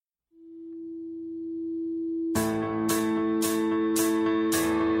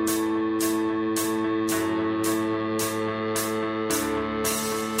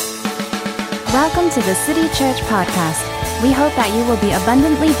to the City Church podcast. We hope that you will be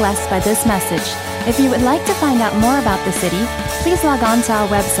abundantly blessed by this message. If you would like to find out more about the city, please log on to our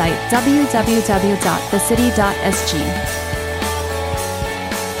website,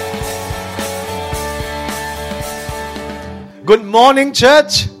 www.thecity.sg. Good morning,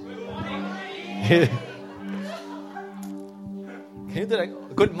 church. Can you do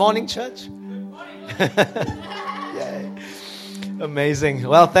that? Good morning, church. Yay. Amazing.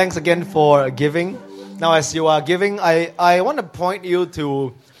 Well, thanks again for giving. Now, as you are giving, I want to point you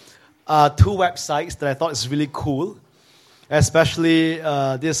to two websites that I thought is really cool, especially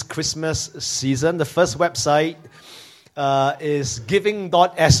this Christmas season. The first website is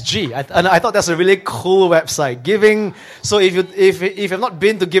giving.sg. And I thought that's a really cool website. Giving. So if you've not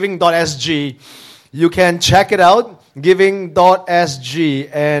been to giving.sg, you can check it out, giving.sg,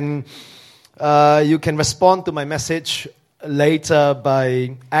 and you can respond to my message later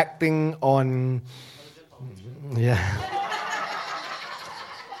by acting on,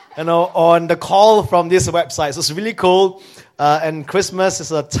 on the call from this website. So it's really cool. And Christmas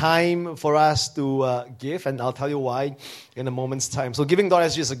is a time for us to give, and I'll tell you why in a moment's time. So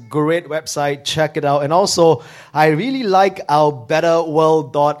giving.sg is a great website. Check it out. And also, I really like our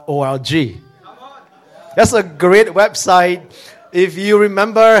betterworld.org. That's a great website. If you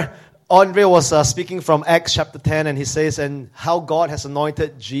remember, Andre was speaking from Acts chapter 10, and he says, and how God has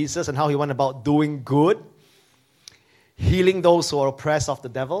anointed Jesus and how he went about doing good, healing those who are oppressed of the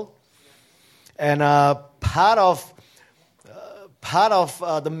devil. And part of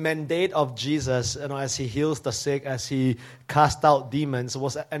the mandate of Jesus, as he heals the sick, as he cast out demons,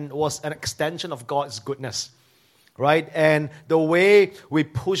 was an extension of God's goodness. Right? And the way we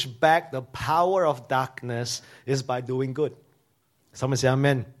push back the power of darkness is by doing good. Someone say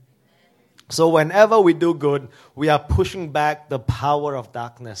amen. So whenever we do good, we are pushing back the power of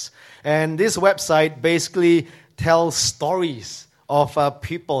darkness. And this website basically tells stories of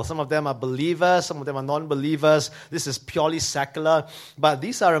people. Some of them are believers, some of them are non-believers. This is purely secular. But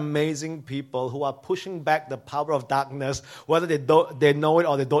these are amazing people who are pushing back the power of darkness, whether they know it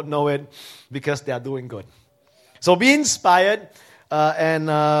or they don't know it, because they are doing good. So be inspired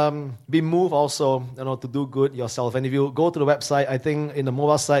and be moved also, to do good yourself. And if you go to the website, I think in the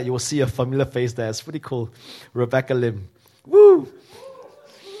mobile site, you will see a familiar face there. It's pretty cool. Rebecca Lim. Woo!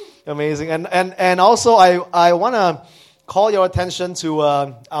 Amazing. And also, I want to call your attention to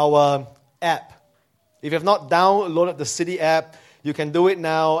our app. If you have not downloaded the City app, you can do it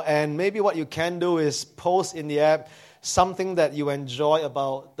now. And maybe what you can do is post in the app something that you enjoy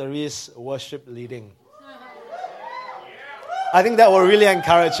about There's worship leading. I think that will really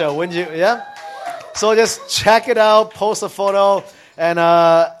encourage her, wouldn't you? Yeah? So just check it out, post a photo, and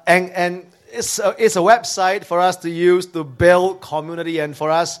it's a website for us to use to build community and for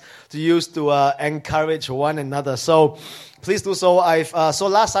us to use to encourage one another. So please do so. So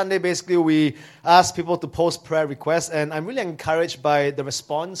last Sunday, basically, we asked people to post prayer requests, and I'm really encouraged by the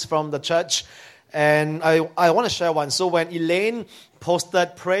response from the church. And I want to share one. So when Elaine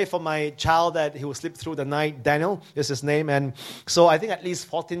posted, pray for my child that he will sleep through the night, Daniel is his name. And so I think at least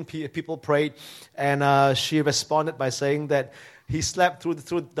 14 people prayed. And she responded by saying that he slept through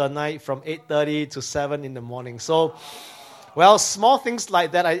the night from 8:30 to 7 in the morning. So, well, small things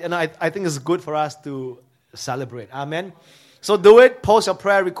like that, I think it's good for us to celebrate. Amen. So do it. Post your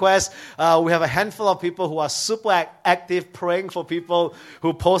prayer requests. We have a handful of people who are super active praying for people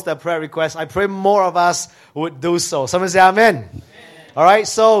who post their prayer requests. I pray more of us would do so. Someone say amen. Amen. All right,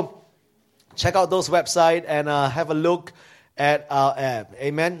 so check out those websites and have a look at our app.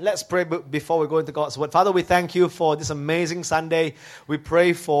 Amen. Let's pray before we go into God's Word. Father, we thank you for this amazing Sunday. We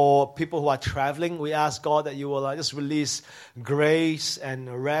pray for people who are traveling. We ask, God, that you will just release grace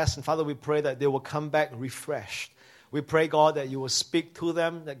and rest. And Father, we pray that they will come back refreshed. We pray, God, that you will speak to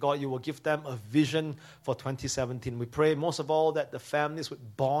them, that, God, you will give them a vision for 2017. We pray, most of all, that the families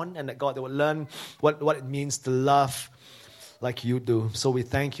would bond and that, God, they would learn what it means to love like you do. So we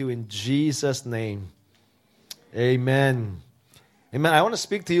thank you in Jesus' name. Amen. Amen. I want to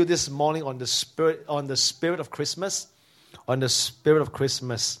speak to you this morning on the spirit of Christmas. On the spirit of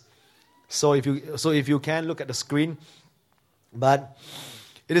Christmas. So if you can look at the screen. But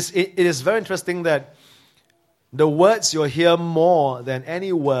it is very interesting that the words you'll hear more than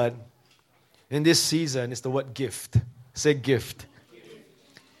any word in this season is the word gift. Say gift.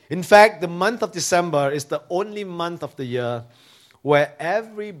 In fact, the month of December is the only month of the year where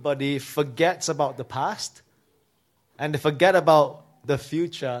everybody forgets about the past and they forget about the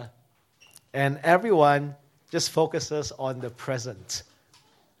future, and everyone just focuses on the present.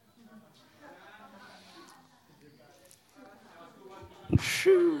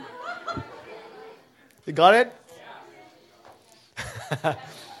 You got it?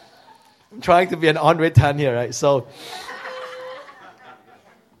 I'm trying to be an Andre Tan here, right? So,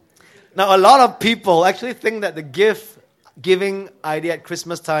 now a lot of people actually think that the gift-giving idea at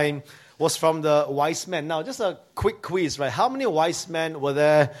Christmas time was from the wise men. Now, just a quick quiz, right? How many wise men were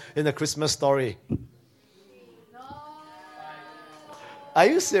there in the Christmas story? Are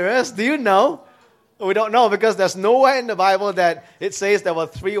you serious? Do you know? We don't know because there's nowhere in the Bible that it says there were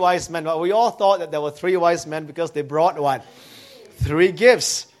 3 wise men. But we all thought that there were 3 wise men because they brought what? 3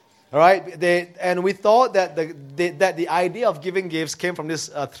 gifts. All right? And we thought that the idea of giving gifts came from this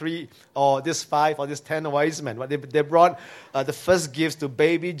 3 or this 5 or this 10 wise men. But they brought the first gifts to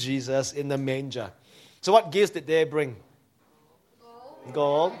baby Jesus in the manger. So what gifts did they bring?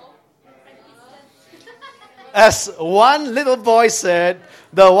 Gold. As one little boy said,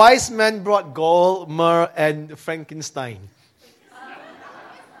 the wise men brought gold, myrrh, and Frankenstein.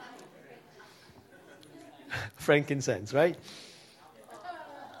 Frankincense, right?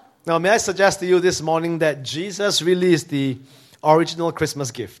 Now, may I suggest to you this morning that Jesus really is the original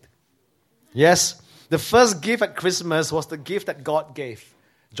Christmas gift. Yes, the first gift at Christmas was the gift that God gave.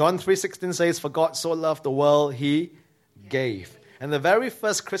 John 3:16 says, "For God so loved the world, He gave." And the very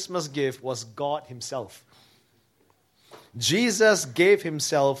first Christmas gift was God Himself. Jesus gave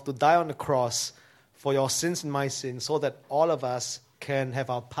Himself to die on the cross for your sins and my sins so that all of us can have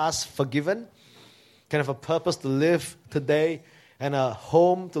our past forgiven, can have a purpose to live today, and a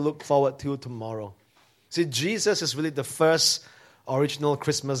home to look forward to tomorrow. See, Jesus is really the first original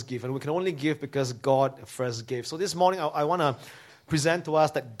Christmas gift, and we can only give because God first gave. So this morning, I want to present to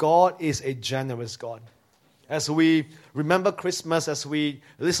us that God is a generous God. As we remember Christmas, as we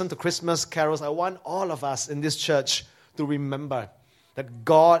listen to Christmas carols, I want all of us in this church to remember that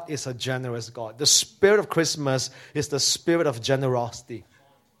God is a generous God. The spirit of Christmas is the spirit of generosity.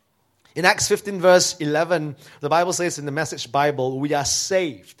 In Acts 15 verse 11, the Bible says in the Message Bible, we are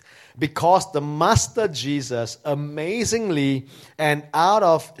saved because the Master Jesus amazingly and out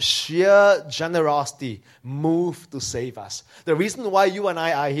of sheer generosity moved to save us. The reason why you and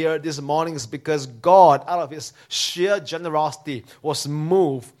I are here this morning is because God, out of His sheer generosity, was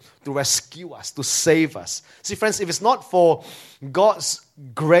moved to rescue us, to save us. See, friends, if it's not for God's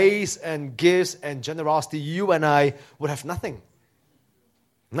grace and gifts and generosity, you and I would have nothing.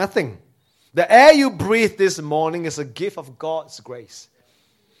 Nothing. The air you breathe this morning is a gift of God's grace.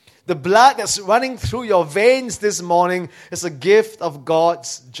 The blood that's running through your veins this morning is a gift of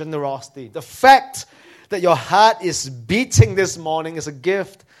God's generosity. The fact that your heart is beating this morning is a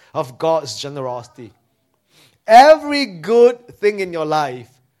gift of God's generosity. Every good thing in your life,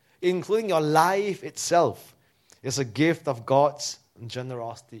 including your life itself, is a gift of God's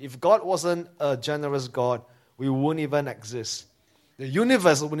generosity. If God wasn't a generous God, we wouldn't even exist. The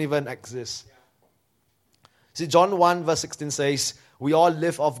universe wouldn't even exist. See, John 1 verse 16 says, we all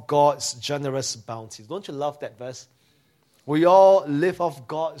live off God's generous bounty. Don't you love that verse? We all live off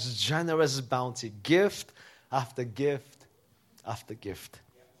God's generous bounty. Gift after gift after gift.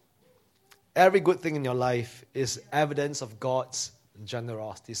 Every good thing in your life is evidence of God's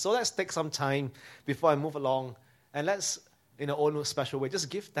generosity. So let's take some time before I move along, and let's, in our own special way, just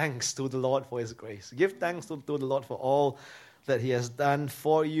give thanks to the Lord for His grace. Give thanks to the Lord for all that He has done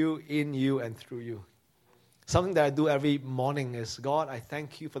for you, in you, and through you. Something that I do every morning is, God, I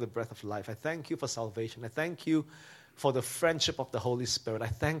thank You for the breath of life. I thank You for salvation. I thank You for the friendship of the Holy Spirit. I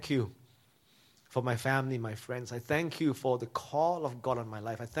thank You for my family, my friends. I thank You for the call of God on my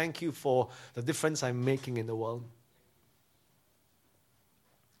life. I thank You for the difference I'm making in the world.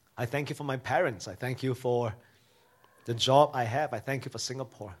 I thank You for my parents. I thank You for the job I have. I thank You for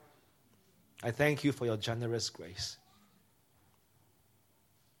Singapore. I thank You for Your generous grace.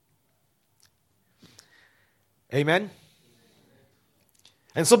 Amen?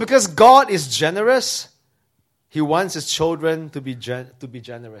 And so because God is generous, He wants His children to be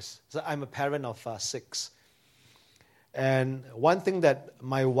generous. So I'm a parent of 6. And one thing that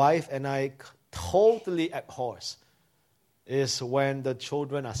my wife and I totally abhors is when the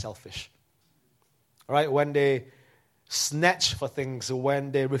children are selfish. All right? When they snatch for things,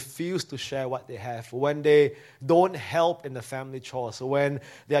 when they refuse to share what they have, when they don't help in the family chores, when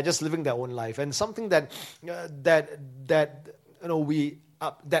they are just living their own life. And something that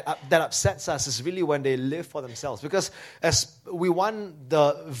upsets us is really when they live for themselves, because as we want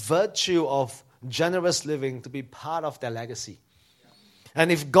the virtue of generous living to be part of their legacy.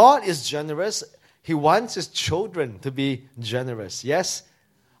 And if God is generous, He wants His children to be generous. Yes,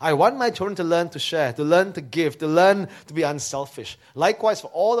 I want my children to learn to share, to learn to give, to learn to be unselfish. Likewise, for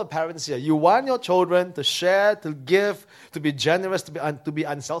all the parents here, you want your children to share, to give, to be generous, to be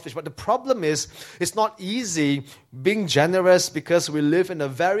unselfish. But the problem is, it's not easy being generous because we live in a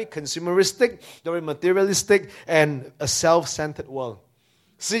very consumeristic, very materialistic, and a self-centered world.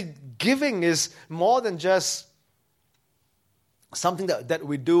 See, giving is more than just something that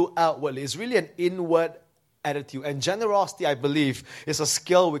we do outwardly. It's really an inward attitude. And generosity, I believe, is a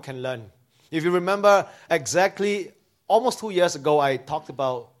skill we can learn. If you remember exactly, almost 2 years ago, I talked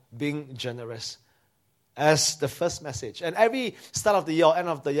about being generous as the first message. And every start of the year or end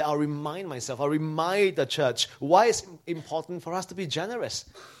of the year, I'll remind the church why it's important for us to be generous.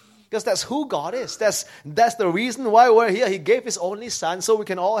 Because that's who God is. That's the reason why we're here. He gave His only Son so we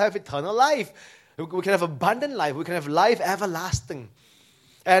can all have eternal life. We can have abundant life. We can have life everlasting.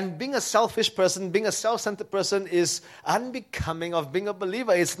 And being a selfish person, being a self-centered person is unbecoming of being a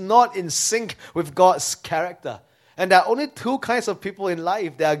believer. It's not in sync with God's character. And there are only two kinds of people in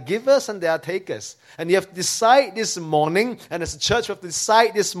life. There are givers and there are takers. And you have to decide this morning, and as a church, we have to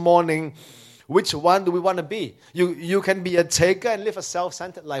decide this morning, which one do we want to be? You can be a taker and live a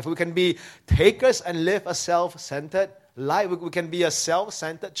self-centered life. We can be takers and live a self-centered life. We can be a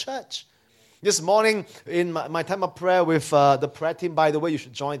self-centered church. This morning, in my time of prayer with the prayer team, by the way, you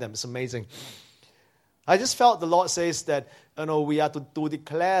should join them. It's amazing. I just felt the Lord says that we are to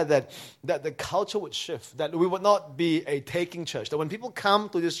declare that the culture would shift, that we would not be a taking church, that when people come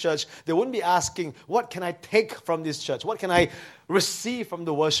to this church, they wouldn't be asking, what can I take from this church? What can I receive from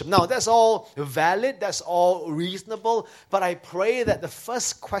the worship? Now, that's all valid, that's all reasonable, but I pray that the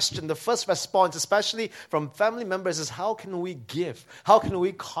first question, the first response, especially from family members, is how can we give? How can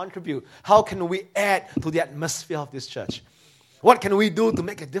we contribute? How can we add to the atmosphere of this church? What can we do to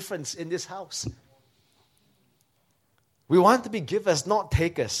make a difference in this house? We want to be givers, not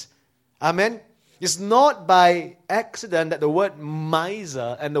takers. Amen? It's not by accident that the word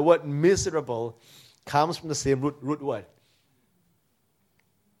miser and the word miserable comes from the same root word.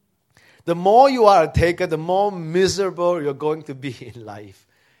 The more you are a taker, the more miserable you're going to be in life.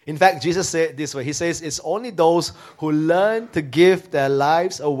 In fact, Jesus said it this way. He says, it's only those who learn to give their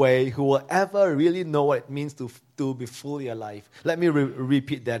lives away who will ever really know what it means to be fully alive. Let me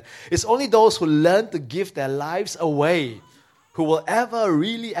repeat that. It's only those who learn to give their lives away who will ever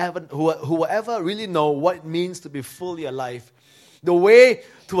really know what it means to be fully alive. The way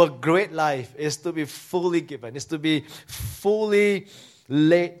to a great life is to be fully given, is to be fully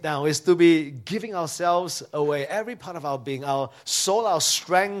laid down, is to be giving ourselves away, every part of our being, our soul, our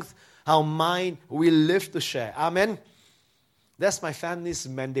strength, our mind, we live to share. Amen? That's my family's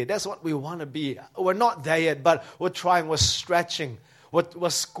mandate. That's what we want to be. We're not there yet, but we're trying, we're stretching, we're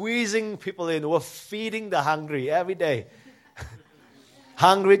squeezing people in, we're feeding the hungry every day.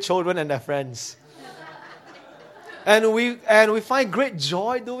 Hungry children and their friends. And we find great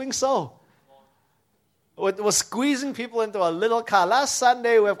joy doing so. We're squeezing people into a little car. Last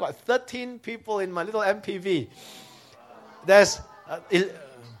Sunday, we've got 13 people in my little MPV. There's,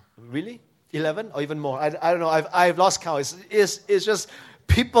 really? 11 or even more? I don't know. I've lost count. It's just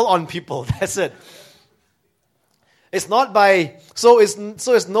people on people. That's it. It's not by, so it's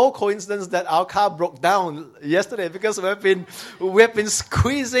no coincidence that our car broke down yesterday because we have been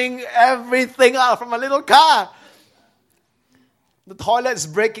squeezing everything out from a little car. The toilet's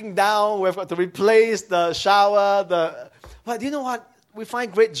breaking down. We've got to replace the shower. But you know what? We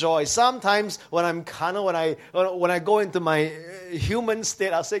find great joy. Sometimes when I'm carnal, when I go into my human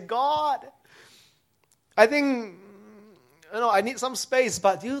state, I'll say, God, I think I need some space.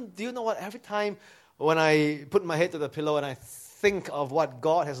 But do you know what? Every time when I put my head to the pillow and I think of what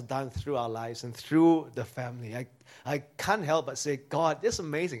God has done through our lives and through the family, I can't help but say, God, this is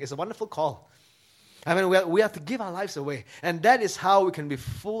amazing. It's a wonderful call. I mean, we have to give our lives away. And that is how we can be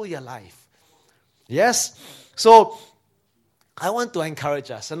fully alive. Yes? So, I want to encourage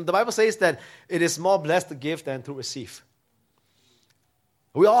us. And the Bible says that it is more blessed to give than to receive.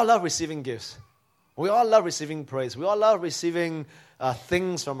 We all love receiving gifts. We all love receiving praise. We all love receiving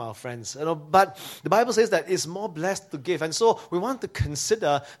things from our friends. But the Bible says that it's more blessed to give. And so we want to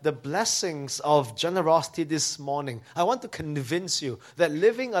consider the blessings of generosity this morning. I want to convince you that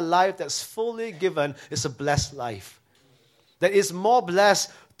living a life that's fully given is a blessed life. That it's more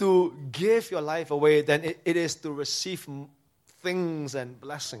blessed to give your life away than it is to receive things and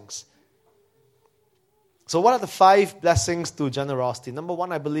blessings. So what are the 5 blessings to generosity? Number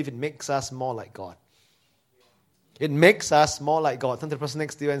 1, I believe it makes us more like God. It makes us more like God. Turn to the person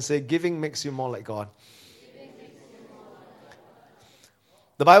next to you and say, giving makes you more like God.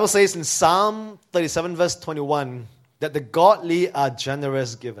 The Bible says in Psalm 37 verse 21, that the godly are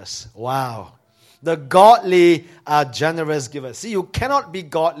generous givers. Wow. The godly are generous givers. See, you cannot be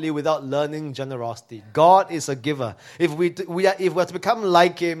godly without learning generosity. God is a giver. If we're to become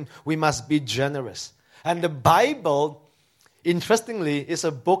like Him, we must be generous. And the Bible, interestingly, is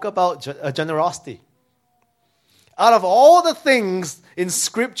a book about generosity. Out of all the things in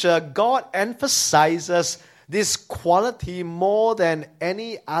Scripture, God emphasizes this quality more than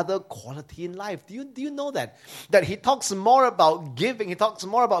any other quality in life. Do you know that? That He talks more about giving, He talks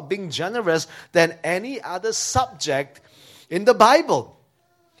more about being generous than any other subject in the Bible.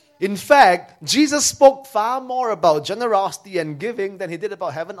 In fact, Jesus spoke far more about generosity and giving than He did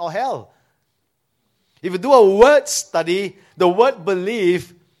about heaven or hell. If you do a word study, the word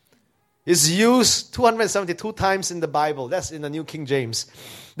believe is used 272 times in the Bible. That's in the New King James.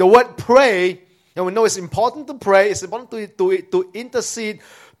 The word pray, and we know it's important to pray, it's important to intercede,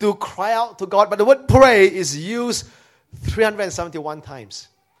 to cry out to God. But the word pray is used 371 times.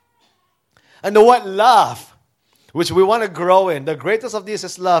 And the word love, which we want to grow in, the greatest of these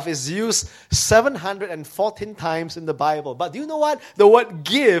is love, is used 714 times in the Bible. But do you know what? The word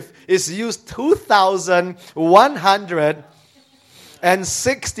give is used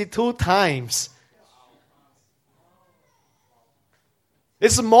 2,162 times.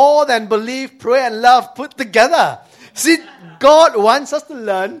 It's more than believe, pray, and love put together. See, God wants us to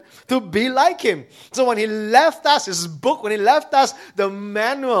learn to be like Him. So when He left us His book, when He left us the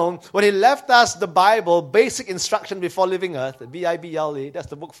manual, when He left us the Bible, basic instruction before leaving earth, the Bible, that's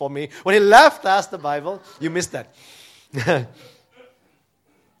the book for me. When He left us the Bible, you missed that.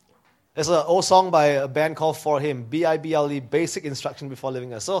 There's an old song by a band called For Him, Bible, basic instruction before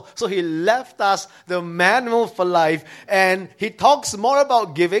leaving us. So He left us the manual for life, and He talks more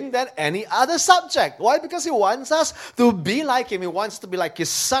about giving than any other subject. Why? Because He wants us to be like Him. He wants us to be like His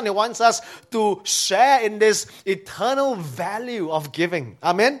Son. He wants us to share in this eternal value of giving.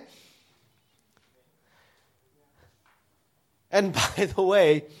 Amen? And by the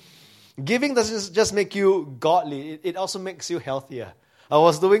way, giving doesn't just make you godly. It also makes you healthier. I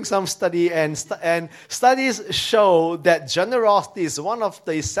was doing some study, and studies show that generosity is one of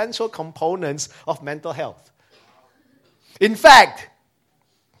the essential components of mental health. In fact,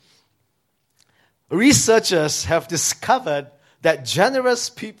 researchers have discovered that generous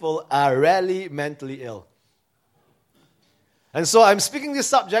people are rarely mentally ill. And so I'm speaking this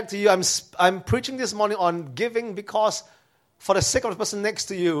subject to you. I'm preaching this morning on giving because for the sake of the person next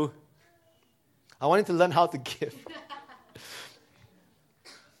to you, I want you to learn how to give.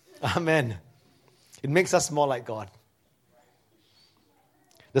 Amen. It makes us more like God.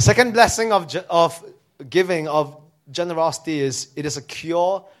 The second blessing of giving, of generosity, is it is a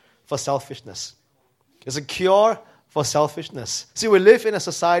cure for selfishness. It's a cure for selfishness. See, we live in a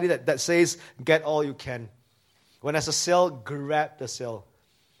society that says, get all you can. When there's a sale, grab the sale.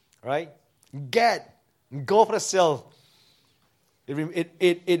 Right? Go for the sale.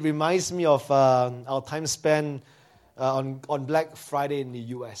 It reminds me of our time spent on Black Friday in the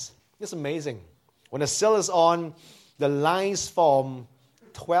US. It's amazing. When the sale is on, the lines form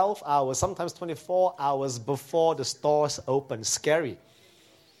 12 hours, sometimes 24 hours before the stores open. Scary.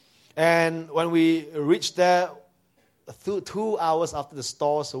 And when we reached there, 2 hours after the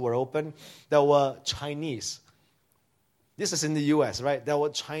stores were open, there were Chinese. This is in the US, right? There were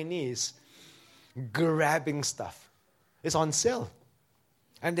Chinese grabbing stuff. It's on sale.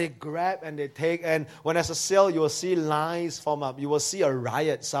 And they grab and they take, and when there's a sale, you will see lines form up. You will see a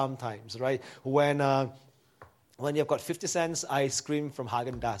riot sometimes, right? When you've got 50 cents ice cream from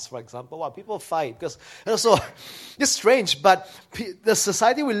Haagen-Dazs, for example, wow, people fight. Because, so it's strange, but the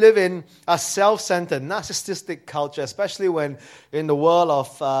society we live in are self-centered, narcissistic culture, especially when in the world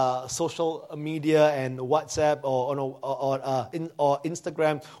of social media and WhatsApp or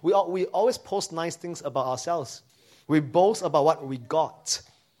Instagram, we always post nice things about ourselves. We boast about what we got.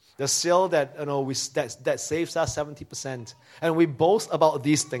 The sale that that saves us 70%. And we boast about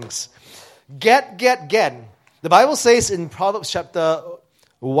these things. Get. The Bible says in Proverbs chapter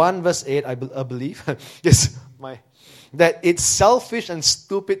 1 verse 8, I believe, that it's selfish and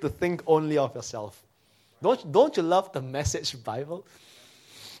stupid to think only of yourself. Don't you love the Message Bible?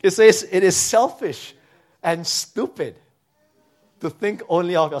 It says it is selfish and stupid to think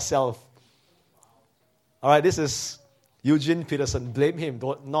only of yourself. All right, this is Eugene Peterson. Blame him,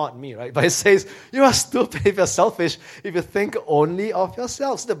 not me, right? But it says, you are stupid if you're selfish, if you think only of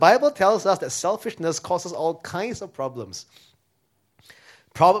yourselves. The Bible tells us that selfishness causes all kinds of problems.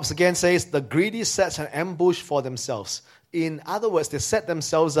 Proverbs again says, the greedy sets an ambush for themselves. In other words, they set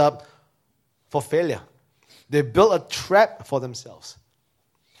themselves up for failure. They build a trap for themselves.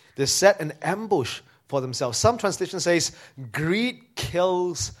 They set an ambush for themselves. Some translation says, greed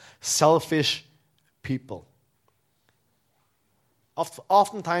kills selfish people.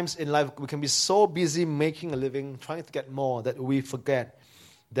 Oftentimes in life, we can be so busy making a living, trying to get more, that we forget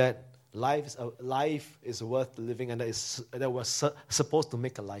that life is worth living, and that we're supposed to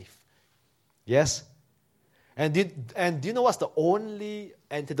make a life. Yes? And do you know what's the only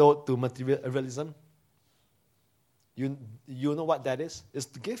antidote to materialism? You know what that is? It's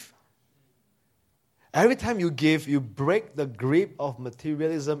to give. Every time you give, you break the grip of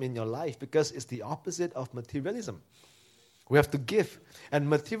materialism in your life, because it's the opposite of materialism. We have to give. And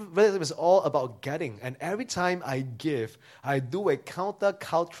materialism is all about getting. And every time I give, I do a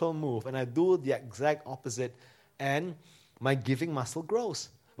counter-cultural move, and I do the exact opposite, and my giving muscle grows.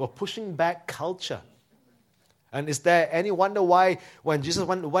 We're pushing back culture. And is there any wonder why when Jesus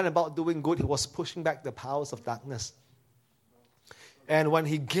went about doing good, he was pushing back the powers of darkness? And when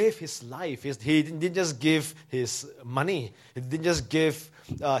he gave his life, he didn't just give his money. He didn't just give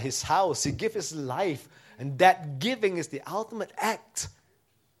his house. He gave his life. And that giving is the ultimate act,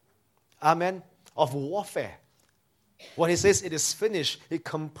 amen, of warfare. When he says it is finished, he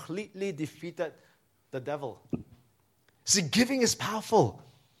completely defeated the devil. See, giving is powerful.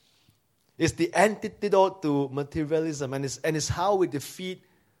 It's the antidote to materialism, and it's how we defeat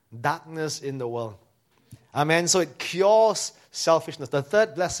darkness in the world. Amen. So it cures selfishness. The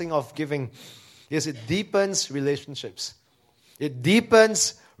third blessing of giving is it deepens relationships. It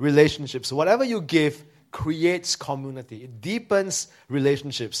deepens relationships. Whatever you give creates community. It deepens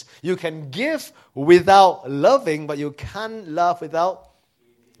relationships. You can give without loving, but you can't love without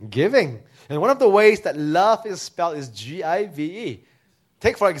giving. And one of the ways that love is spelled is Give.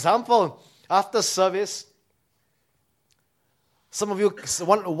 Take, for example, after service, some of you,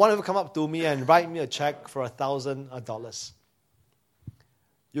 one of you come up to me and write me a check for $1,000.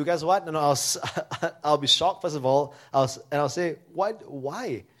 You guys what? And I'll be shocked, first of all. I'll say, what?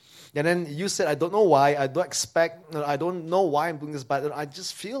 Why? And then you said, I don't know why. I don't know why I'm doing this, but I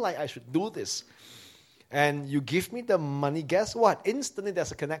just feel like I should do this. And you give me the money. Guess what? Instantly,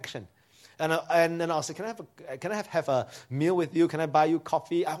 there's a connection. And then I'll say, can I have a meal with you? Can I buy you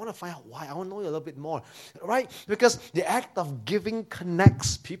coffee? I want to find out why. I want to know you a little bit more, right? Because the act of giving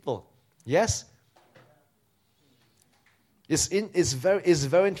connects people. Yes. It's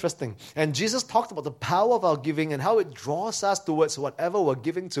very interesting. And Jesus talked about the power of our giving and how it draws us towards whatever we're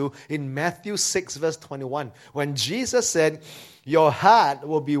giving to in Matthew 6, verse 21. When Jesus said, your heart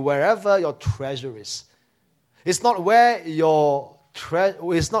will be wherever your treasure is. It's not where your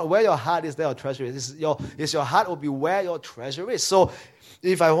heart is, there your treasure is. It's your heart will be where your treasure is. So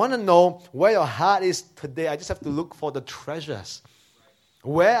if I want to know where your heart is today, I just have to look for the treasures.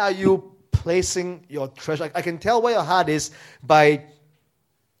 Where are you placing your treasure? I can tell where your heart is by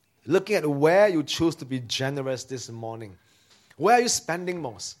looking at where you choose to be generous this morning. Where are you spending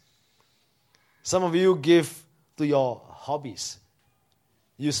most? Some of you give to your hobbies.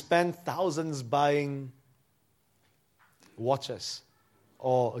 You spend thousands buying watches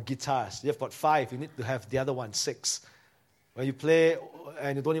or guitars. You've got 5. You need to have the other one, 6. When you play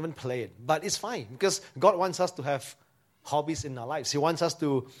and you don't even play it. But it's fine because God wants us to have hobbies in our lives. He wants us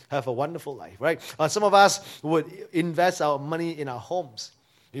to have a wonderful life, right? Some of us would invest our money in our homes.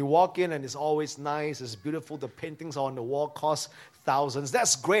 You walk in and it's always nice, it's beautiful, the paintings on the wall cost thousands.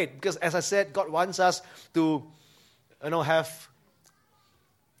 That's great because, as I said, God wants us to, have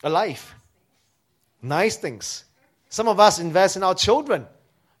a life. Nice things. Some of us invest in our children.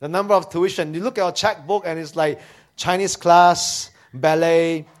 The number of tuition. You look at our checkbook and it's like Chinese class,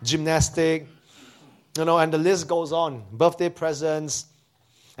 ballet, gymnastic, and the list goes on. Birthday presents.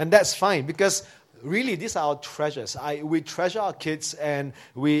 And that's fine because really these are our treasures. We treasure our kids and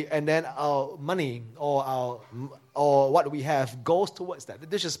then our money or what we have goes towards that.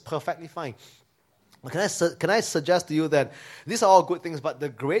 This is perfectly fine. Can I suggest to you that these are all good things, but the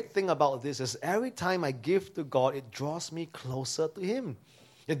great thing about this is every time I give to God, it draws me closer to Him.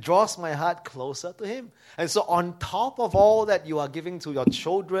 It draws my heart closer to Him. And so on top of all that you are giving to your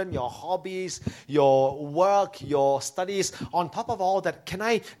children, your hobbies, your work, your studies, on top of all that, can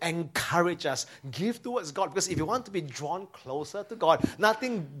I encourage us? Give towards God. Because if you want to be drawn closer to God,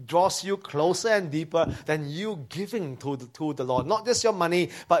 nothing draws you closer and deeper than you giving to the Lord. Not just your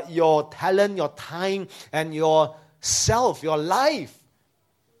money, but your talent, your time, and yourself, your life.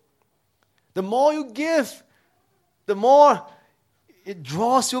 The more you give, the more it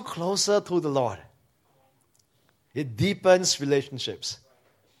draws you closer to the Lord. It deepens relationships.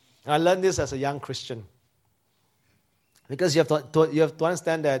 I learned this as a young Christian. Because you have to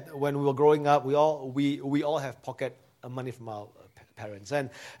understand that when we were growing up, we all have pocket money from our parents.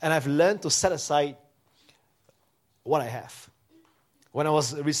 And I've learned to set aside what I have. When I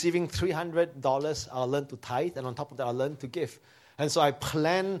was receiving $300, I'll learn to tithe, and on top of that, I'll learn to give. And so I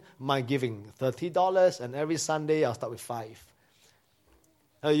plan my giving, $30, and every Sunday I'll start with 5.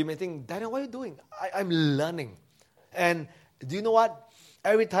 You may think, Daniel, what are you doing? I'm learning. And do you know what?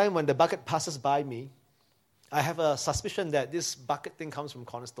 Every time when the bucket passes by me, I have a suspicion that this bucket thing comes from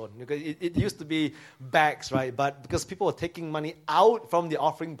Cornerstone. Because it used to be bags, right? But because people were taking money out from the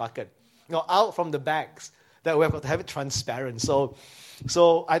offering bucket, out from the bags, that we have got to have it transparent. So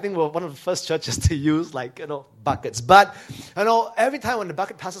I think we're one of the first churches to use buckets. But every time when the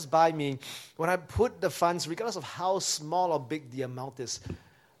bucket passes by me, when I put the funds, regardless of how small or big the amount is,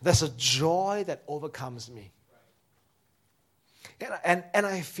 there's a joy that overcomes me. And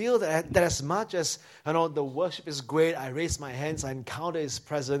I feel that as much as the worship is great, I raise my hands, I encounter His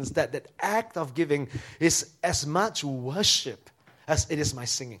presence, that act of giving is as much worship as it is my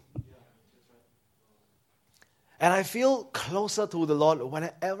singing. And I feel closer to the Lord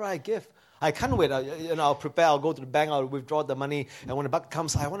whenever I give. I can't wait. I'll prepare. I'll go to the bank. I'll withdraw the money. And when the bucket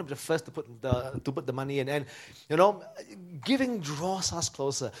comes, I want to be the first to put the money in. And giving draws us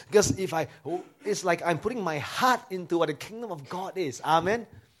closer. Because it's like I'm putting my heart into what the kingdom of God is. Amen.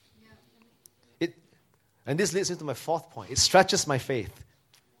 And this leads me to my fourth point. It stretches my faith.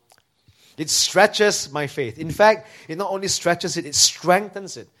 It stretches my faith. In fact, it not only stretches it, it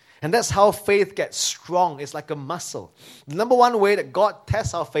strengthens it. And that's how faith gets strong. It's like a muscle. The number one way that God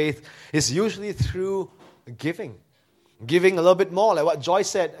tests our faith is usually through giving. Giving a little bit more, like what Joy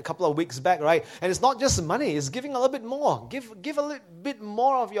said a couple of weeks back, right? And it's not just money, it's giving a little bit more. Give a little bit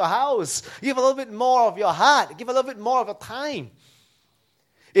more of your house. Give a little bit more of your heart. Give a little bit more of your time.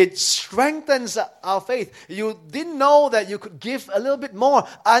 It strengthens our faith. You didn't know that you could give a little bit more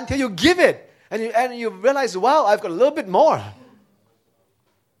until you give it. And you realize, wow, I've got a little bit more.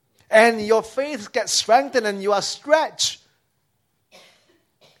 And your faith gets strengthened and you are stretched.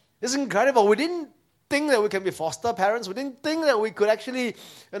 It's incredible. We didn't think that we can be foster parents. We didn't think that we could actually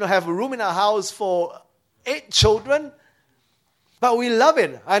have a room in our house for 8 children. But we love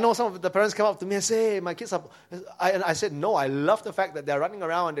it. I know some of the parents come up to me and say, hey, my kids are... And I said, no, I love the fact that they're running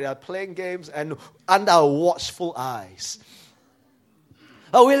around and they are playing games and under our watchful eyes.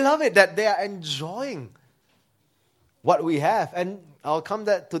 But we love it that they are enjoying what we have. And I'll come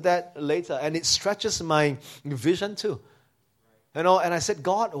to that later. And it stretches my vision too. And I said,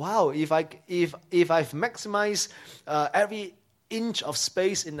 God, wow, if I've maximized every inch of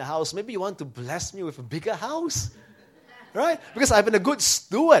space in the house, maybe you want to bless me with a bigger house. Right? Because I've been a good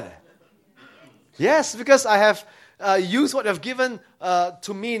steward. Yes, because I have used what you've given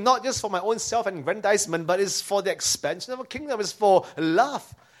to me, not just for my own self-aggrandizement, but it's for the expansion of a kingdom. It's for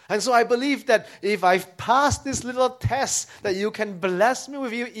love. And so I believe that if I've passed this little test, that you can bless me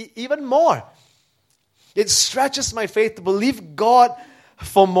with even more. It stretches my faith to believe God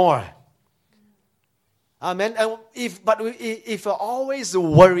for more. Amen. And if we're always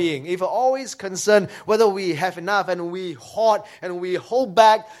worrying, if we're always concerned whether we have enough and we hoard and we hold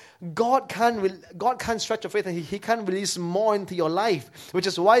back, God can't stretch your faith and He can't release more into your life. Which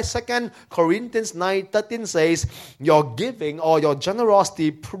is why 2 Corinthians 9:13 says, your giving or your generosity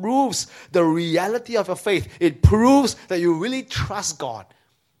proves the reality of your faith. It proves that you really trust God.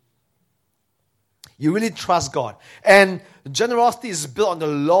 You really trust God. And generosity is built on the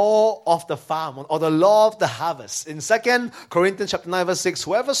law of the farm or the law of the harvest. In 2 Corinthians chapter 9 verse 6,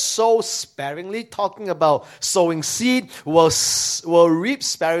 whoever sows sparingly, talking about sowing seed, will reap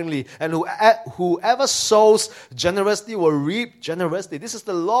sparingly. And whoever sows generously will reap generously. This is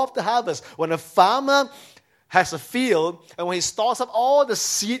the law of the harvest. When a farmer has a field and when he stores up all the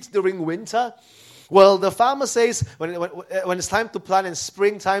seeds during winter, well, the farmer says when it's time to plant in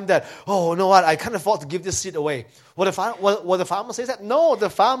springtime that, oh, you know what, I can't afford to give this seed away. Will the farmer say that? No, the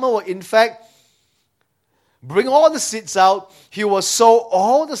farmer will in fact bring all the seeds out. He will sow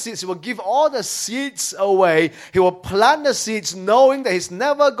all the seeds. He will give all the seeds away. He will plant the seeds knowing that he's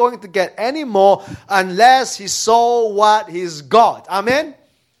never going to get any more unless he sow what he's got. Amen?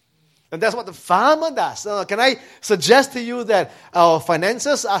 And that's what the farmer does. Can I suggest to you that our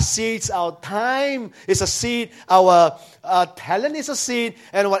finances are seeds, our time is a seed, our talent is a seed,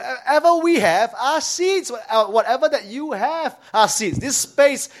 and whatever we have are seeds. Whatever that you have are seeds. This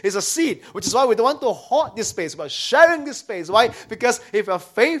space is a seed, which is why we don't want to hoard this space. We're sharing this space. Why? Because if we're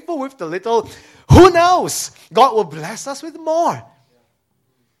faithful with the little, who knows? God will bless us with more.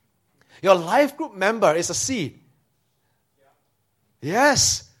 Your life group member is a seed.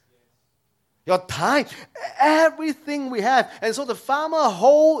 Yes. Your time, everything we have. And so the farmer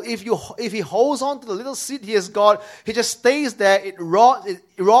if he holds on to the little seed he has got, he just stays there, it rots,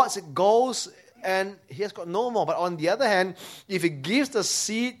 it goes, and he has got no more. But on the other hand, if he gives the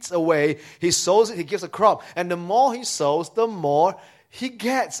seeds away, he sows it, he gives a crop. And the more he sows, the more he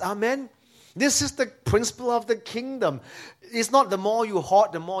gets. Amen? This is the principle of the kingdom. It's not the more you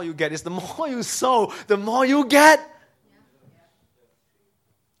hoard, the more you get. It's the more you sow, the more you get.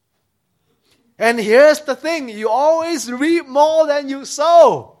 And here's the thing, you always reap more than you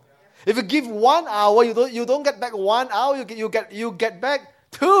sow. If you give 1 hour, you don't get back 1 hour, you get back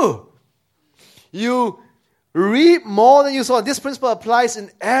 2. You reap more than you sow. This principle applies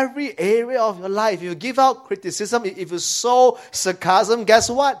in every area of your life. If you give out criticism, if you sow sarcasm, guess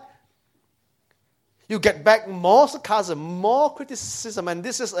what? You get back more sarcasm, more criticism. And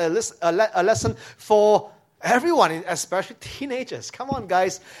this is a lesson for everyone, especially teenagers. Come on,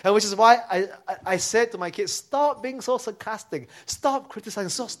 guys. And which is why I said to my kids, stop being so sarcastic. Stop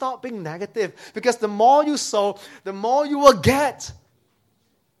criticizing. Stop being negative. Because the more you sow, the more you will get.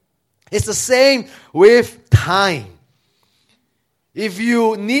 It's the same with time. If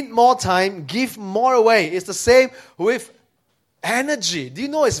you need more time, give more away. It's the same with energy. Do you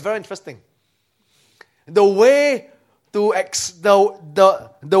know it's very interesting? The way to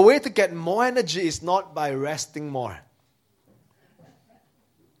get more energy is not by resting more.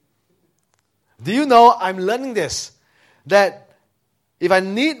 Do you know, I'm learning this, that if I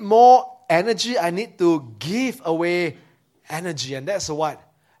need more energy, I need to give away energy. And that's what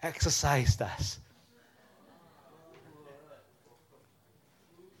exercise does.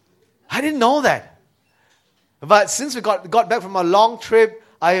 I didn't know that. But since we got back from a long trip,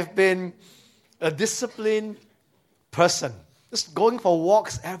 I have been a disciplined person, just going for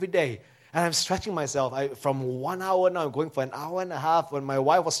walks every day. And I'm stretching myself. From 1 hour now, I'm going for an hour and a half. When my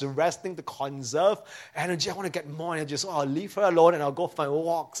wife was resting to conserve energy, I want to get more energy. So I'll leave her alone and I'll go for my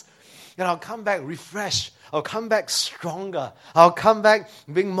walks. And I'll come back refreshed. I'll come back stronger. I'll come back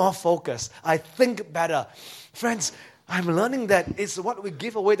being more focused. I think better. Friends, I'm learning that it's what we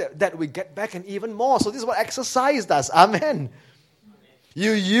give away that we get back and even more. So this is what exercise does. Amen.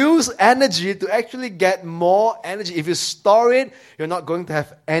 You use energy to actually get more energy. If you store it, you're not going to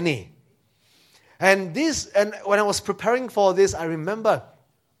have any. And when I was preparing for this, I remember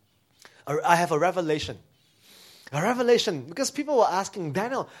I have a revelation. A revelation, because people were asking,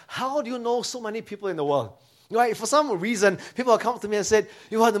 Daniel, how do you know so many people in the world? Right? For some reason, people come to me and said,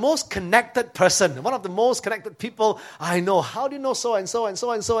 you are the most connected person, one of the most connected people I know. How do you know so and so and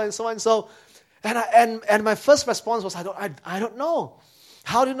so and so and so and so? And my first response was, I don't know.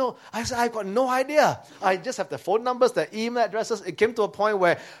 How do you know? I said, I've got no idea. I just have the phone numbers, the email addresses. It came to a point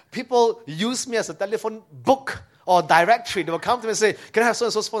where people use me as a telephone book or directory. They will come to me and say, can I have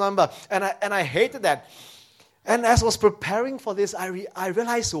so-and-so's phone number? And I hated that. And as I was preparing for this, I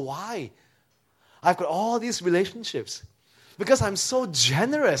realized why. I've got all these relationships. Because I'm so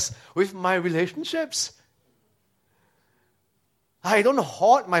generous with my relationships. I don't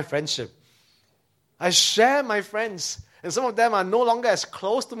hoard my friendship. I share my friends. And some of them are no longer as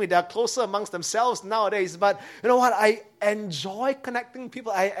close to me. They're closer amongst themselves nowadays. But you know what? I enjoy connecting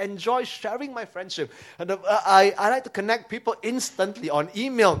people. I enjoy sharing my friendship. And I like to connect people instantly on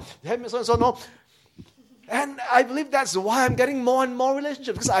email. So, no. And I believe that's why I'm getting more and more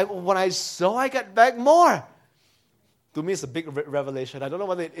relationships. Because when I sow, I get back more. To me, it's a big revelation. I don't know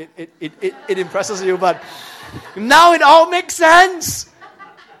whether it impresses you, but now it all makes sense.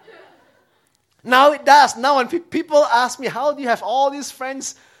 Now it does. Now when people ask me, how do you have all these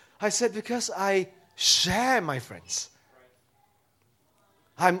friends? I said, because I share my friends.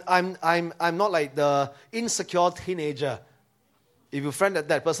 I'm not like the insecure teenager. If you friend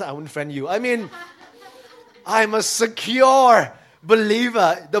that person, I wouldn't friend you. I mean, I'm a secure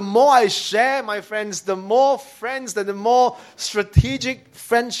believer. The more I share my friends, the more friends, the more strategic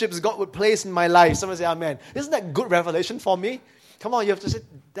friendships God would place in my life. Someone say, amen. Isn't that good revelation for me? Come on, you have to say,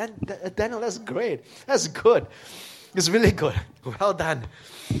 Daniel, that's great. That's good. It's really good. Well done.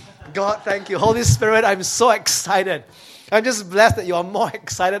 God, thank you. Holy Spirit, I'm so excited. I'm just blessed that you are more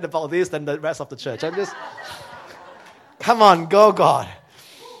excited about this than the rest of the church. Come on, go God.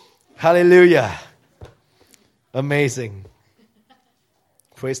 Hallelujah. Amazing.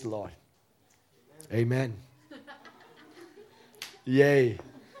 Praise the Lord. Amen. Yay.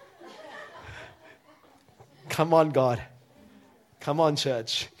 Come on, God. Come on,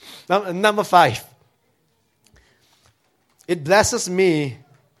 church. Number 5. It blesses me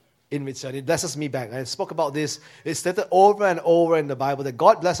in return. It blesses me back. I spoke about this. It's stated over and over in the Bible that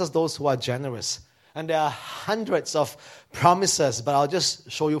God blesses those who are generous. And there are hundreds of promises, but I'll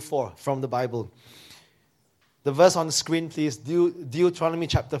just show you 4 from the Bible. The verse on the screen, please. Deuteronomy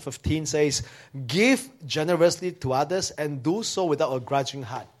chapter 15 says, give generously to others and do so without a grudging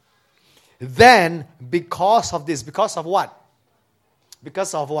heart. Then, because of this, because of what?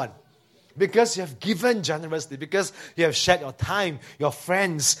 Because of what? Because you have given generously, because you have shared your time, your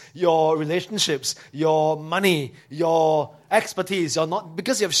friends, your relationships, your money, your expertise,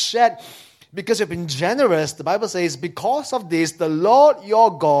 because you have shared, because you have been generous, the Bible says, because of this, the Lord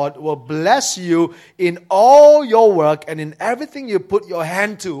your God will bless you in all your work and in everything you put your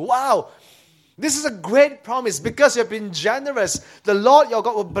hand to. Wow! This is a great promise. Because you have been generous, the Lord your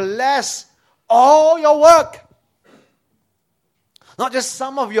God will bless all your work. Not just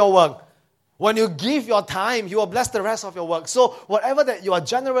some of your work. When you give your time, He will bless the rest of your work. So whatever that you are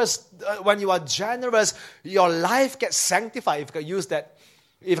generous, when you are generous, your life gets sanctified, if you can use that,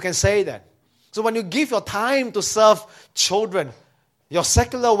 if you can say that. So when you give your time to serve children, your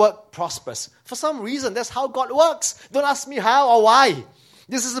secular work prospers. For some reason, that's how God works. Don't ask me how or why.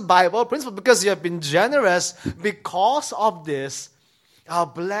 This is a Bible principle. Because you have been generous, because of this, I'll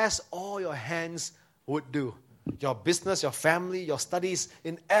bless all your hands would do. Your business, your family, your studies,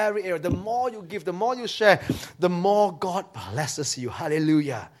 in every area. The more you give, the more you share, the more God blesses you.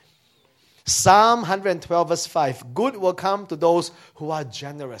 Hallelujah. Psalm 112 verse 5. Good will come to those who are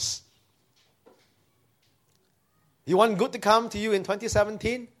generous. You want good to come to you in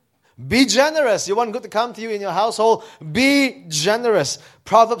 2017? Be generous. You want good to come to you in your household? Be generous.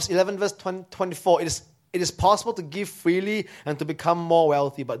 Proverbs 11 verse 24. It is possible to give freely and to become more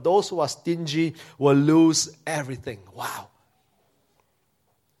wealthy, but those who are stingy will lose everything. Wow.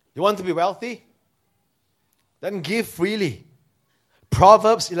 You want to be wealthy? Then give freely.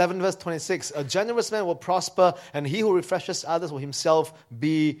 Proverbs 11 verse 26. A generous man will prosper, and he who refreshes others will himself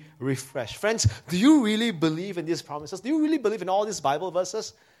be refreshed. Friends, do you really believe in these promises? Do you really believe in all these Bible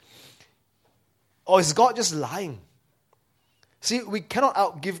verses? Or is God just lying? See, we cannot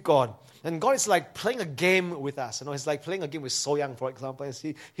outgive God. And God is like playing a game with us. It's like playing a game with So Young, for example.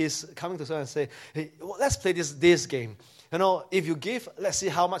 And he's coming to So Young and say, hey, let's play this game. If you give, let's see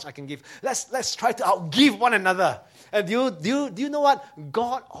how much I can give. Let's try to outgive one another. And do you know what?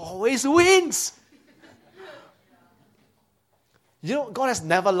 God always wins. God has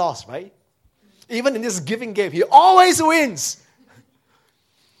never lost, right? Even in this giving game, He always wins.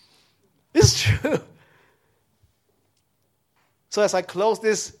 It's true. So as I close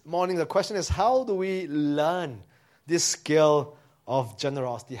this morning, the question is, how do we learn this skill of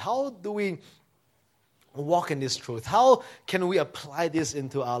generosity? How do we walk in this truth? How can we apply this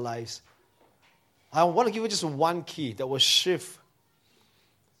into our lives? I want to give you just one key that will shift,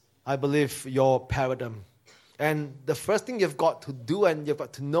 I believe, your paradigm. And the first thing you've got to do and you've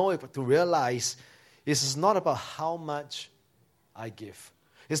got to know, you've got to realize is it's not about how much I give.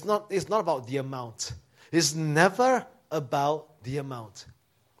 It's not about the amount. It's never about the amount.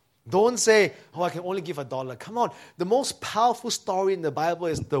 Don't say, I can only give $1. Come on. The most powerful story in the Bible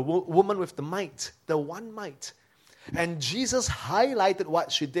is the woman with the mite, the one mite. And Jesus highlighted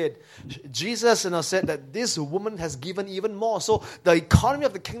what she did. Jesus said that this woman has given even more. So the economy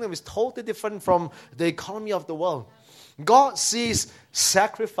of the kingdom is totally different from the economy of the world. God sees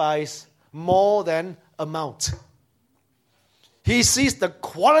sacrifice more than amount. He sees the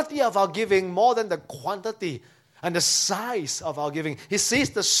quality of our giving more than the quantity and the size of our giving. He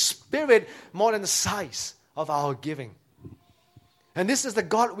sees the spirit more than the size of our giving. And this is the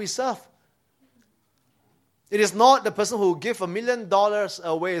God we serve. It is not the person who gives $1 million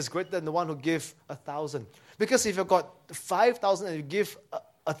away is greater than the one who gives 1,000. Because if you've got 5,000 and you give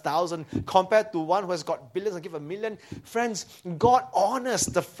 1,000 compared to one who has got billions and give 1 million, friends, God honors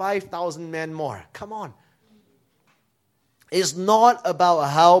the 5,000 men more. Come on. It's not about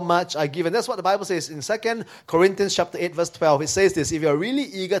how much I give. And that's what the Bible says in 2 Corinthians chapter 8, verse 12. It says this, if you're really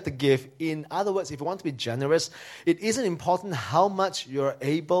eager to give, in other words, if you want to be generous, it isn't important how much you're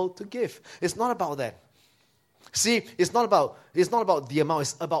able to give. It's not about that. See, it's not about the amount,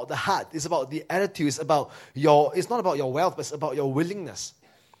 it's about the heart, it's about the attitude, it's not about your wealth, but it's about your willingness.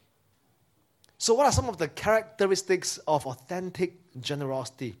 So what are some of the characteristics of authentic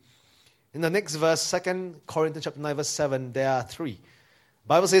generosity? In the next verse, 2 Corinthians chapter 9, verse 7, there are 3. The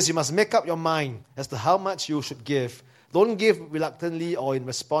Bible says you must make up your mind as to how much you should give. Don't give reluctantly or in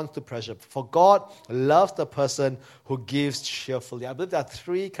response to pressure. For God loves the person who gives cheerfully. I believe there are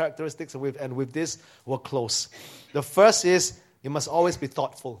 3 characteristics, and with this, we'll close. The first is you must always be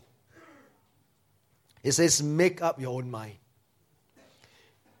thoughtful. It says make up your own mind.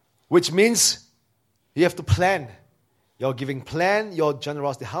 Which means you have to plan. Your giving plan, your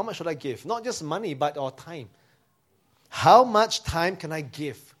generosity. How much should I give? Not just money, but your time. How much time can I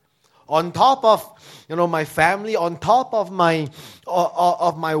give? On top of, my family, on top of my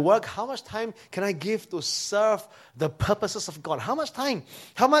work, how much time can I give to serve the purposes of God? How much time?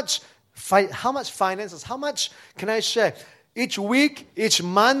 How much How much finances? How much can I share? Each week, each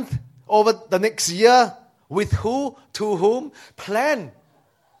month, over the next year, with who, to whom? Plan.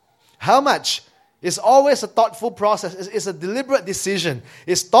 How much? It's always a thoughtful process. It's a deliberate decision.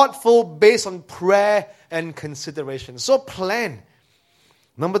 It's thoughtful based on prayer and consideration. So plan.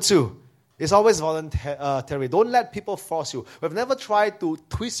 Number 2, it's always voluntary. Don't let people force you. We've never tried to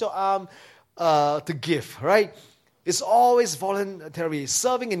twist your arm to give, right? It's always voluntary.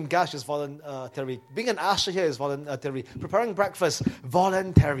 Serving in Gush is voluntary. Being an usher here is voluntary. Preparing breakfast,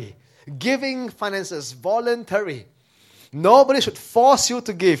 voluntary. Giving finances, voluntary. Nobody should force you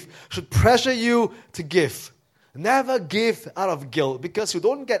to give, should pressure you to give. Never give out of guilt because you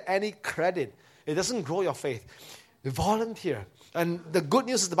don't get any credit. It doesn't grow your faith. Volunteer. And the good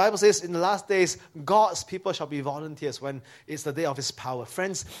news is the Bible says in the last days, God's people shall be volunteers when it's the day of His power.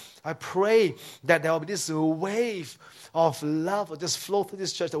 Friends, I pray that there will be this wave of love that just flow through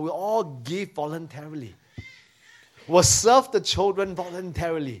this church, that we'll all give voluntarily. We'll serve the children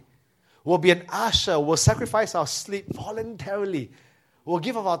voluntarily. We'll be an usher. We'll sacrifice our sleep voluntarily. We'll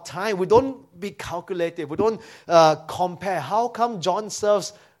give of our time. We don't be calculative. We don't compare. How come John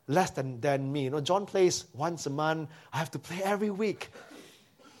serves less than me? John plays once a month. I have to play every week.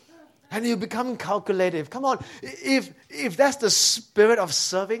 And you become calculative. Come on. If that's the spirit of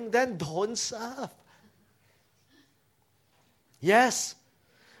serving, then don't serve. Yes.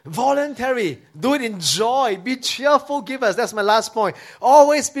 Voluntary. Do it in joy. Be cheerful givers. That's my last point.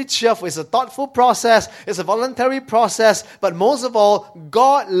 Always be cheerful. It's a thoughtful process. It's a voluntary process. But most of all,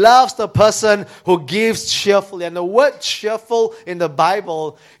 God loves the person who gives cheerfully. And the word cheerful in the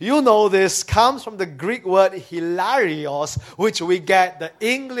Bible, you know this, comes from the Greek word hilarios, which we get the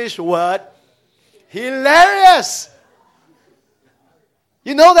English word hilarious.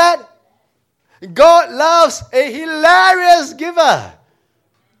 You know that? God loves a hilarious giver.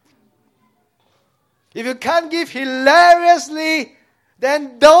 If you can't give hilariously,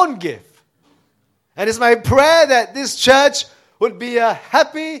 then don't give. And it's my prayer that this church would be a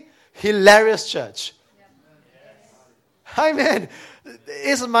happy, hilarious church. Amen.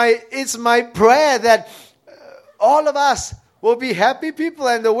 It's my prayer that all of us will be happy people,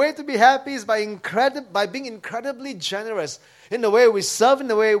 and the way to be happy is by being incredibly generous in the way we serve, in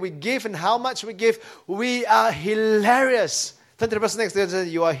the way we give, and how much we give. We are hilarious. Turn to the person next to you and say,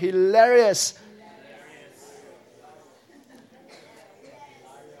 "You are hilarious."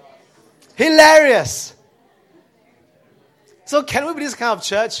 Hilarious. So can we be this kind of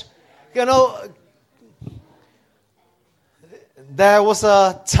church? There was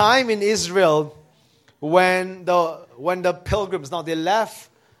a time in Israel when the pilgrims, they left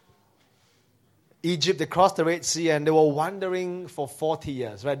Egypt, they crossed the Red Sea, and they were wandering for 40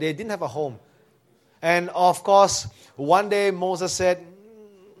 years, right? They didn't have a home. And of course, one day Moses said,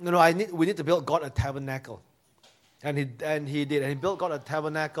 we need to build God a tabernacle. And he did. And he built God a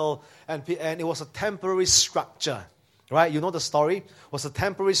tabernacle, and it was a temporary structure, right? You know the story. It was a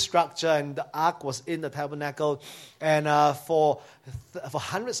temporary structure, and the ark was in the tabernacle. And for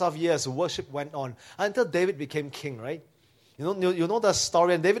hundreds of years, worship went on until David became king, right? You know the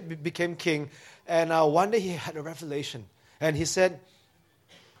story. And David became king, and one day he had a revelation, and he said,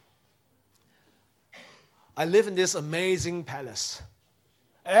 "I live in this amazing palace.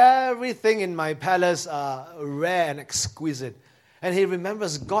 Everything in my palace are rare and exquisite." And he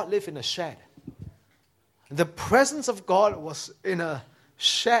remembers God lived in a shed. The presence of God was in a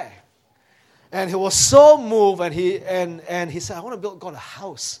shed. And he was so moved, and he said, "I want to build God a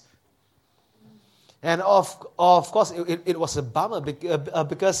house." And of course, it was a bummer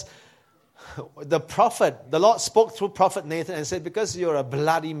because the Lord spoke through Prophet Nathan and said, "Because you're a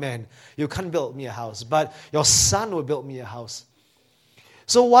bloody man, you can't build me a house, but your son will build me a house."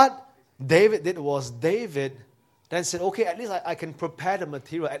 So what David did was, David then said, "Okay, at least I can prepare the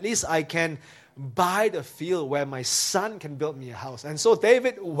material. At least I can buy the field where my son can build me a house." And so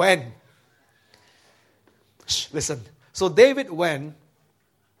David went. Listen. So David went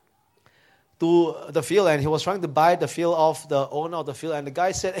to the field, and he was trying to buy the field of the owner of the field. And the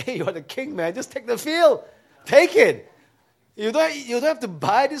guy said, "Hey, you're the king, man. Just take the field. Take it. You don't have to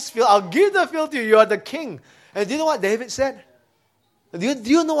buy this field. I'll give the field to you. You are the king." And do you know what David said? Do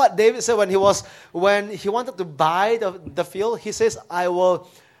you know what David said when he wanted to buy the field? He says, "I will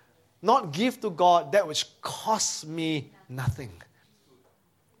not give to God that which costs me nothing."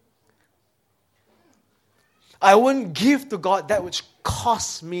 I won't give to God that which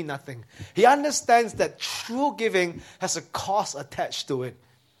costs me nothing. He understands that true giving has a cost attached to it.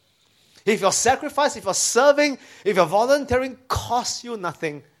 If your sacrifice, if you're serving, if you're volunteering costs you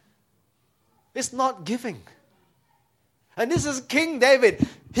nothing, it's not giving. And this is King David.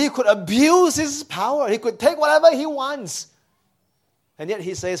 He could abuse his power. He could take whatever he wants. And yet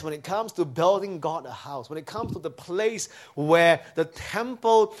he says, when it comes to building God a house, when it comes to the place where the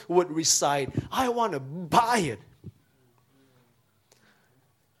temple would reside, I want to buy it.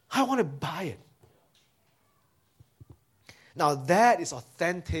 I want to buy it. Now that is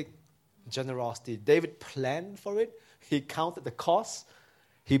authentic generosity. David planned for it. He counted the cost.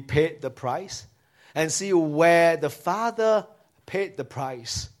 He paid the price. And see, where the father paid the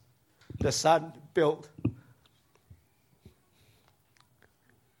price, the son built.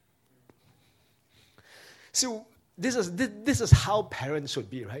 See, this is how parents should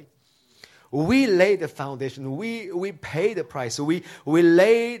be, right? We lay the foundation. We pay the price. We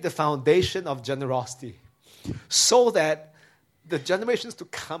lay the foundation of generosity so that the generations to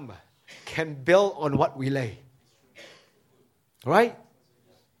come can build on what we lay. Right?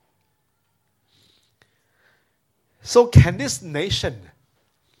 So can this nation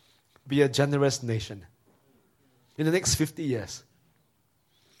be a generous nation in the next 50 years?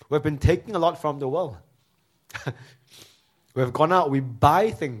 We've been taking a lot from the world. We've gone out, we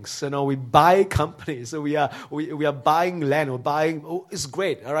buy things, we buy companies, so we are buying land, we're buying, it's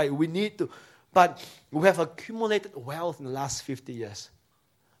great, all right, we need to, but we have accumulated wealth in the last 50 years.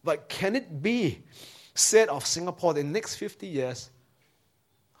 But can it be said of Singapore in the next 50 years,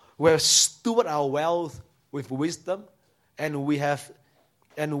 we have steward our wealth with wisdom, and we are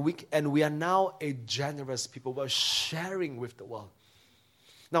now a generous people, we're sharing with the world.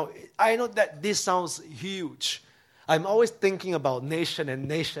 Now, I know that this sounds huge. I'm always thinking about nation and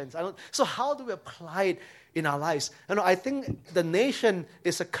nations. So how do we apply it in our lives? I think the nation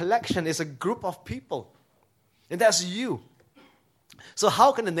is a collection, is a group of people. And that's you. So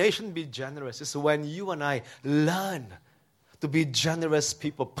how can a nation be generous? It's when you and I learn to be generous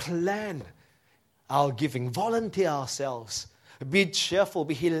people, plan our giving, volunteer ourselves, be cheerful,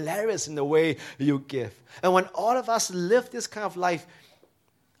 be hilarious in the way you give. And when all of us live this kind of life,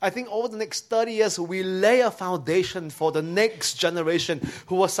 I think over the next 30 years, we lay a foundation for the next generation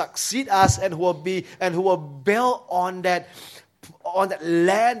who will succeed us and who will build on that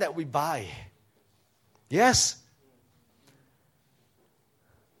land that we buy. Yes?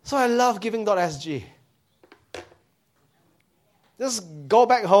 So I love giving.sg. Just go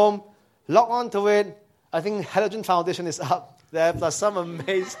back home, log on to it. I think Halogen Foundation is up there, plus some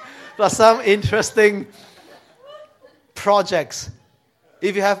interesting projects.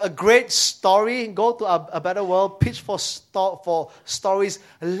 If you have a great story, go to A Better World, pitch for stories.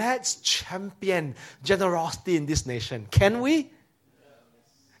 Let's champion generosity in this nation. Can we?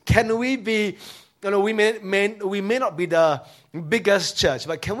 Can we be, we may not be the biggest church,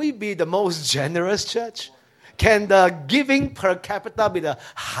 but can we be the most generous church? Can the giving per capita be the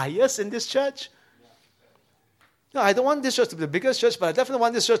highest in this church? No, I don't want this church to be the biggest church, but I definitely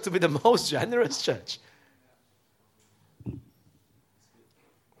want this church to be the most generous church.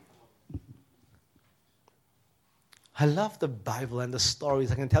 I love the Bible and the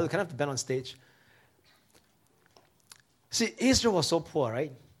stories. I can tell you, can I have the band on stage? See, Israel was so poor,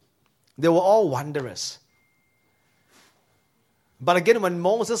 right? They were all wanderers. But again, when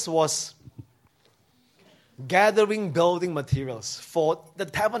Moses was gathering building materials for the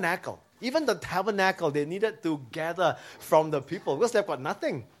tabernacle, even the tabernacle, they needed to gather from the people because they've got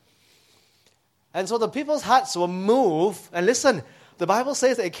nothing. And so the people's hearts were moved. And listen, the Bible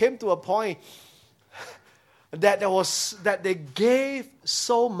says that it came to a point that they gave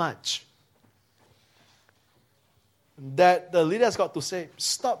so much that the leaders got to say,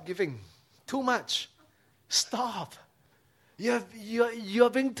 stop giving too much. Stop. You're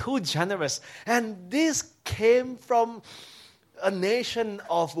being too generous. And this came from a nation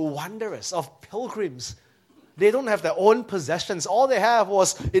of wanderers, of pilgrims. They don't have their own possessions. All they have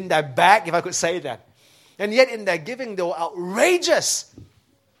was in their bag, if I could say that. And yet in their giving, they were outrageous.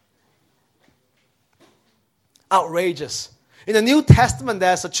 Outrageous. In the New Testament,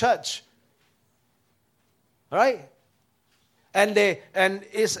 there's a church. All right? And they are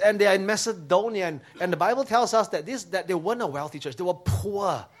in Macedonia, and the Bible tells us that they weren't a wealthy church, they were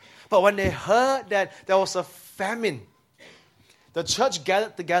poor. But when they heard that there was a famine, the church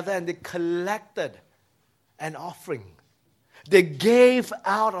gathered together and they collected an offering. They gave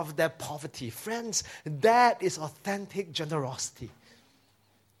out of their poverty. Friends, that is authentic generosity.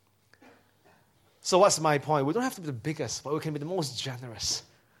 So what's my point? We don't have to be the biggest, but we can be the most generous.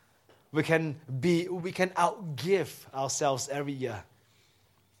 We can outgive ourselves every year.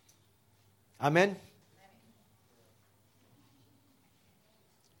 Amen?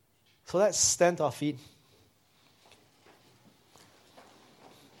 So let's stand to our feet.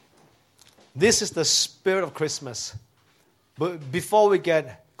 This is the spirit of Christmas. But before we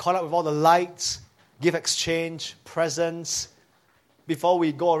get caught up with all the lights, gift exchange, presents, before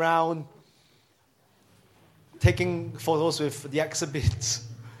we go around taking photos with the exhibits,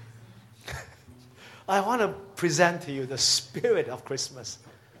 I want to present to you the spirit of Christmas.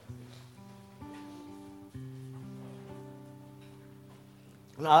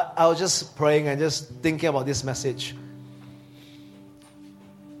 I was just praying and just thinking about this message.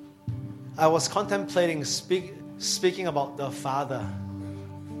 I was contemplating speaking about the Father.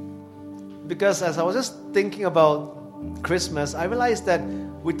 Because as I was just thinking about Christmas, I realized that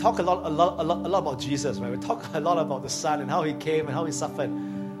we talk a lot about Jesus, right? We talk a lot about the Son and how He came and how He suffered.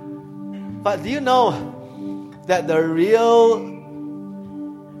 But do you know that the real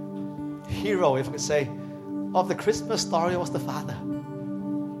hero, if I could say, of the Christmas story was the Father?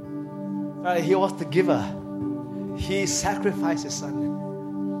 Right? He was the giver. He sacrificed His Son.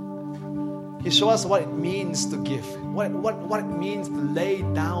 He showed us what it means to give, what it means to lay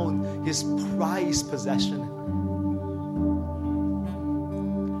down His prized possession.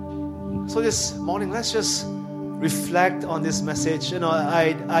 So this morning, let's just reflect on this message.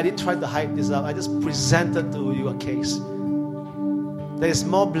 I didn't try to hype this up. I just presented to you a case that is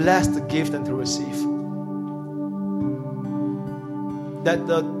more blessed to give than to receive. That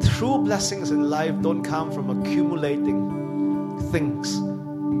the true blessings in life don't come from accumulating things.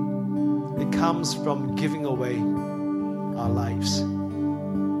 It comes from giving away our lives.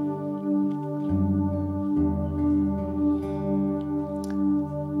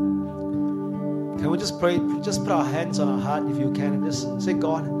 Can we just pray? Just put our hands on our heart if you can and just say,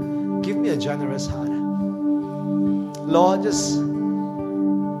 God, give me a generous heart. Lord, just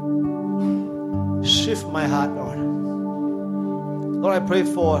shift my heart, Lord. Lord, I pray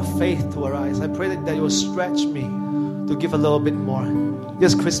for faith to arise. I pray that you will stretch me to give a little bit more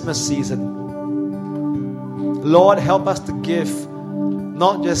this Christmas season. Lord, help us to give,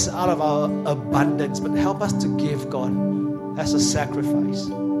 not just out of our abundance, but help us to give, God, as a sacrifice.